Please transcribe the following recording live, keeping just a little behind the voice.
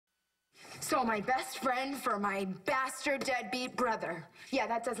So my best friend for my bastard deadbeat brother. Yeah,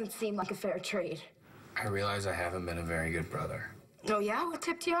 that doesn't seem like a fair trade. I realize I haven't been a very good brother. Oh, yeah? What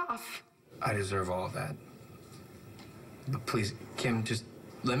tipped you off? I deserve all of that. But please, Kim, just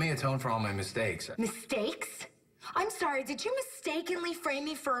let me atone for all my mistakes. Mistakes? I'm sorry, did you mistakenly frame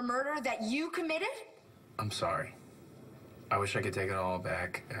me for a murder that you committed? I'm sorry. I wish I could take it all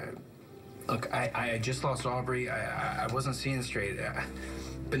back. Look, I just lost Aubrey. I wasn't seeing straight.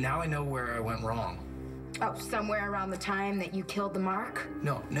 But now I know where I went wrong. Oh, somewhere around the time that you killed the Mark?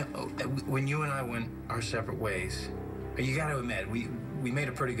 No. When you and I went our separate ways, you got to admit, we made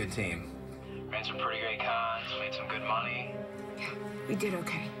a pretty good team. Made some pretty great cons, made some good money. Yeah, we did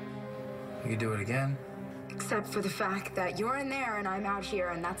okay. We could do it again. Except for the fact that you're in there and I'm out here,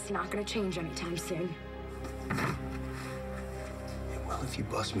 and that's not going to change anytime soon. Well, if you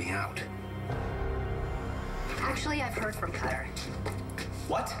bust me out. Actually, I've heard from Cutter.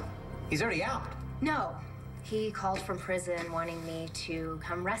 What? He's already out. No. He called from prison wanting me to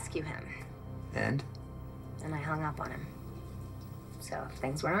come rescue him. And? And I hung up on him. So if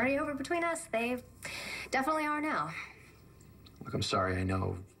things weren't already over between us, they definitely are now. Look, I'm sorry. I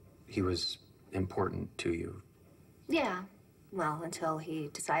know he was important to you. Yeah. Well, until he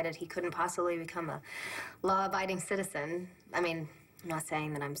decided he couldn't possibly become a law-abiding citizen. I mean, I'm not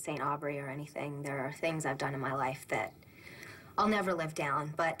saying that I'm St. Aubrey or anything. There are things I've done in my life that I'll never live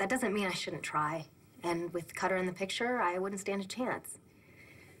down, but that doesn't mean I shouldn't try. And with Cutter in the picture, I wouldn't stand a chance.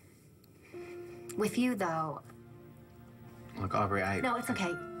 With you, though... Look, Aubrey, No, it's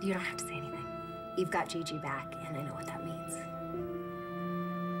okay. You don't have to say anything. You've got Gigi back, and I know what that means.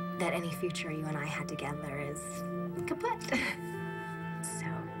 That any future you and I had together is kaput. So,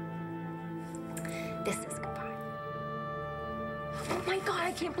 this is goodbye. Oh my God,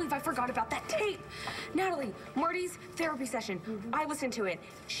 I can't believe I forgot about that tape. Natalie, Marty's therapy session. I listened to it.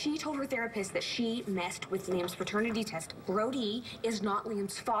 She told her therapist that she messed with Liam's paternity test. Brody is not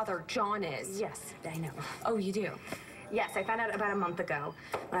Liam's father. John is. Yes, I know. Oh, you do? Yes, I found out about a month ago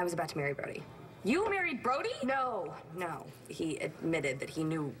when I was about to marry Brody. You married Brody? No. He admitted that he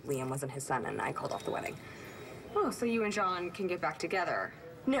knew Liam wasn't his son, and I called off the wedding. Oh, so you and John can get back together?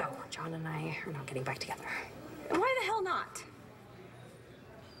 No, John and I are not getting back together. Why the hell not?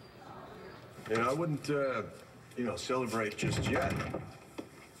 Yeah, I wouldn't, celebrate just yet.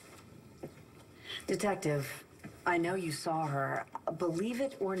 Detective, I know you saw her. Believe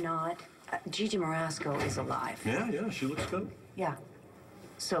it or not, Gigi Marasco is alive. Yeah, she looks good. Yeah.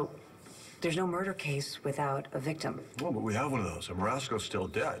 So, there's no murder case without a victim. Well, but we have one of those. And Marasco's still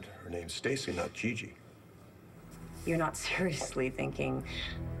dead. Her name's Stacy, not Gigi. You're not seriously thinking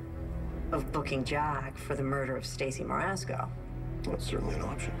of booking Jack for the murder of Stacy Marasco? Well, that's certainly an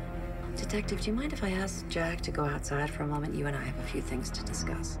option. Detective, do you mind if I ask Jack to go outside for a moment? You and I have a few things to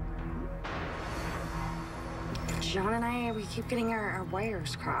discuss. John and I, we keep getting our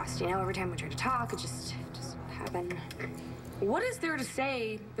wires crossed. You know, every time we try to talk, it just happens. What is there to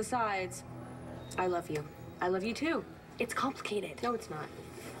say besides, I love you. I love you too. It's complicated. No, it's not.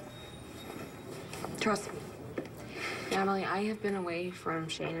 Trust me. Natalie, I have been away from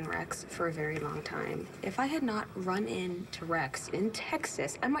Shane and Rex for a very long time. If I had not run into Rex in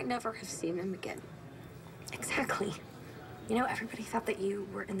Texas, I might never have seen him again. Exactly. You know, everybody thought that you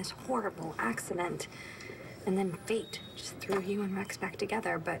were in this horrible accident. And then fate just threw you and Rex back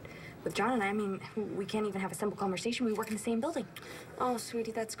together. But with John and I mean, we can't even have a simple conversation. We work in the same building. Oh,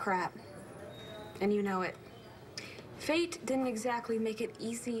 sweetie, that's crap. And you know it. Fate didn't exactly make it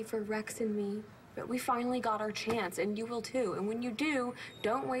easy for Rex and me. But we finally got our chance, and you will too. And when you do,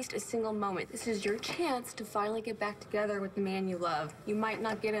 don't waste a single moment. This is your chance to finally get back together with the man you love. You might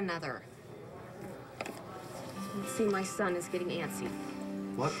not get another. Let's see, my son is getting antsy.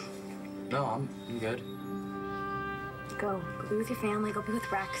 What? No, I'm good. Go be with your family, go be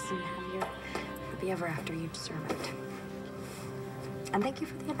with Rex, and have your happy ever after. You deserve it. And thank you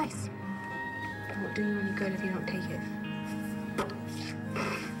for the advice. It won't do you any good if you don't take it.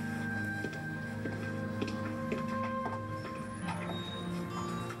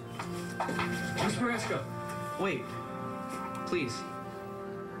 Miss Marasco, wait. Please.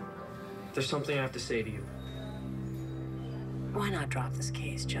 There's something I have to say to you. Why not drop this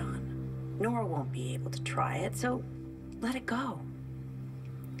case, John? Nora won't be able to try it, so let it go.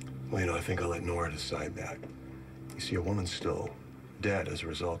 Well, I think I'll let Nora decide that. You see, a woman's still dead as a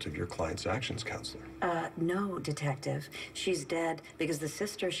result of your client's actions, counselor. No, Detective. She's dead because the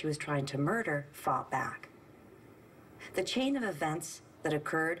sister she was trying to murder fought back. The chain of events that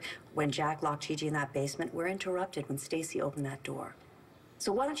occurred when Jack locked Gigi in that basement were interrupted when Stacy opened that door.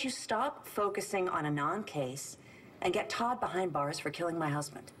 So why don't you stop focusing on a non-case and get Todd behind bars for killing my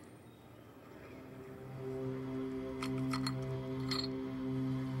husband?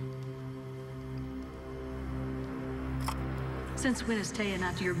 Since when is Taya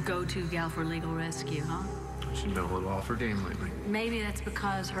not your go-to gal for legal rescue, huh? She's been a little off her game lately. Maybe that's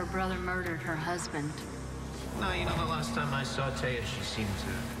because her brother murdered her husband. No, you know, the last time I saw Taya, she seemed to...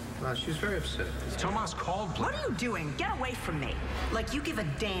 Well, she was very upset. Tomas called. What are you doing? Get away from me. Like you give a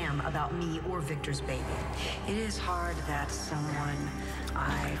damn about me or Victor's baby. It is hard that someone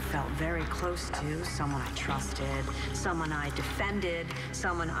I felt very close to, someone I trusted, someone I defended,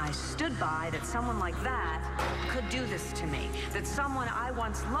 someone I stood by, that someone like that could do this to me. That someone I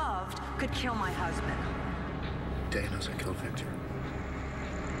once loved could kill my husband. Taya knows I killed Victor.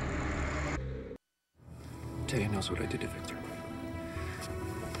 Taya knows what I did to Victor.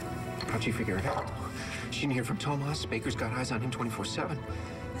 How'd you figure it out? She didn't hear from Tomas. Baker's got eyes on him 24/7.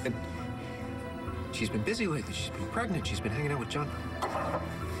 And she's been busy lately. She's been pregnant. She's been hanging out with John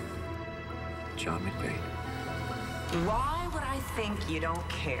McVeigh. Why would I think you don't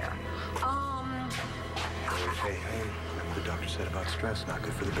care? Hey, remember the doctor said about stress, not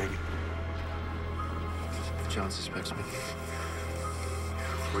good for the baby. John suspects me.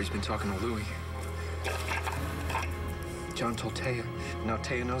 Or he's been talking to Louie. John told Taya. Now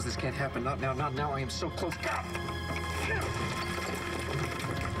Taya knows this can't happen. Not now, not now. I am so close.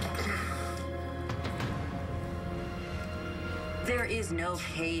 There is no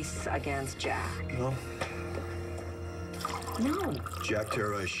case against Jack. No? No. Jack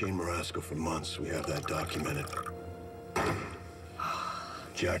terrorized Shane Marasco for months. We have that documented.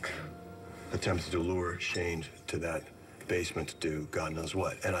 Jack attempted to lure Shane to that basement to do God knows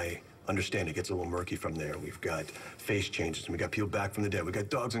what. And I understand it gets a little murky from there. We've got face changes, and we got people back from the dead. We got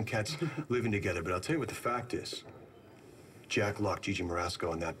dogs and cats living together. But I'll tell you what the fact is. Jack locked Gigi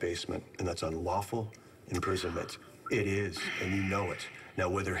Marasco in that basement, and that's unlawful imprisonment. It is, and you know it. Now,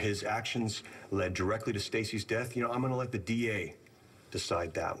 whether his actions led directly to Stacy's death, you know, I'm gonna let the DA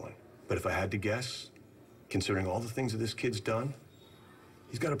decide that one. But if I had to guess, considering all the things that this kid's done,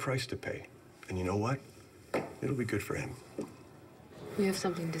 he's got a price to pay. And you know what? It'll be good for him. You have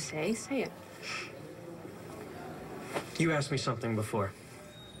something to say? Say it. You asked me something before.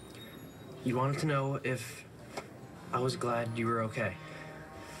 You wanted to know if I was glad you were okay.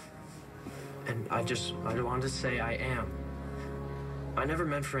 And I wanted to say I am. I never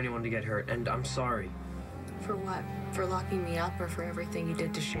meant for anyone to get hurt, and I'm sorry. For what? For locking me up or for everything you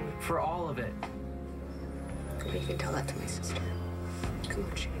did to Shane? For all of it. You can tell that to my sister. Come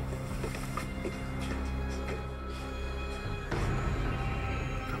on, Shane.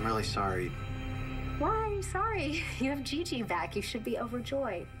 I'm really sorry. Why are you sorry? You have Gigi back. You should be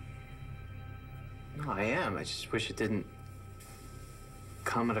overjoyed. No, I am. I just wish it didn't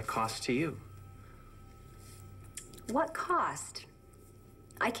come at a cost to you. What cost?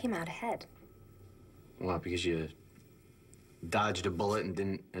 I came out ahead. Well, because you dodged a bullet and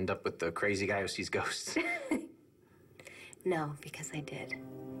didn't end up with the crazy guy who sees ghosts. No, because I did.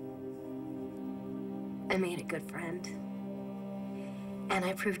 I made a good friend. And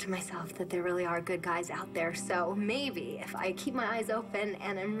I proved to myself that there really are good guys out there. So maybe if I keep my eyes open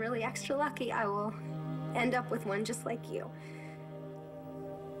and I'm really extra lucky, I will end up with one just like you.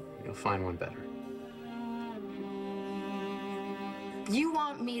 You'll find one better. You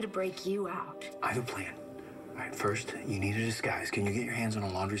want me to break you out? I have a plan. All right, first, you need a disguise. Can you get your hands on a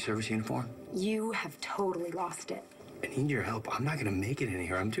laundry service uniform? You have totally lost it. I need your help. I'm not gonna make it in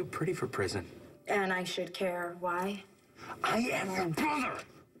here. I'm too pretty for prison. And I should care. Why? I am your brother!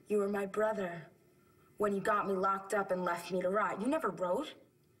 You were my brother when you got me locked up and left me to rot. You never wrote.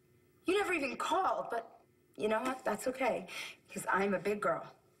 You never even called, but you know what? That's okay, because I'm a big girl.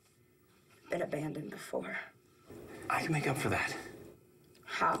 Been abandoned before. I can make up for that.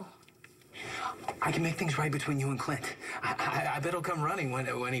 How? I can make things right between you and Clint. I bet he'll come running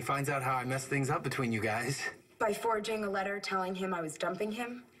when he finds out how I messed things up between you guys. By forging a letter telling him I was dumping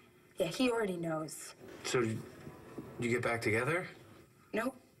him? Yeah, he already knows. So, you get back together?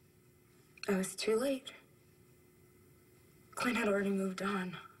 Nope. I was too late. Clint had already moved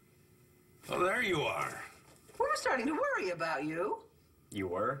on. Well, there you are. We were starting to worry about you. You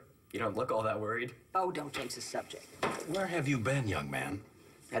were? You don't look all that worried. Oh, don't change the subject. Where have you been, young man?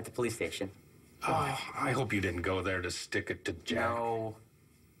 At the police station. Oh, I hope you didn't go there to stick it to Jack. No.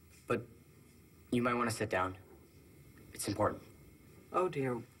 But you might want to sit down. It's important. Oh,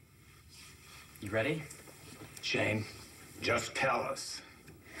 dear. You ready? Shane, just tell us.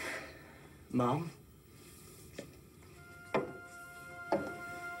 Mom?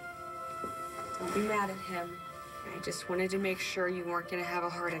 Don't be mad at him. I just wanted to make sure you weren't gonna have a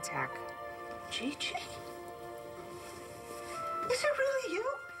heart attack. Gigi? Is it really you?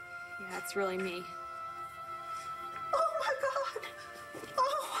 Yeah, it's really me.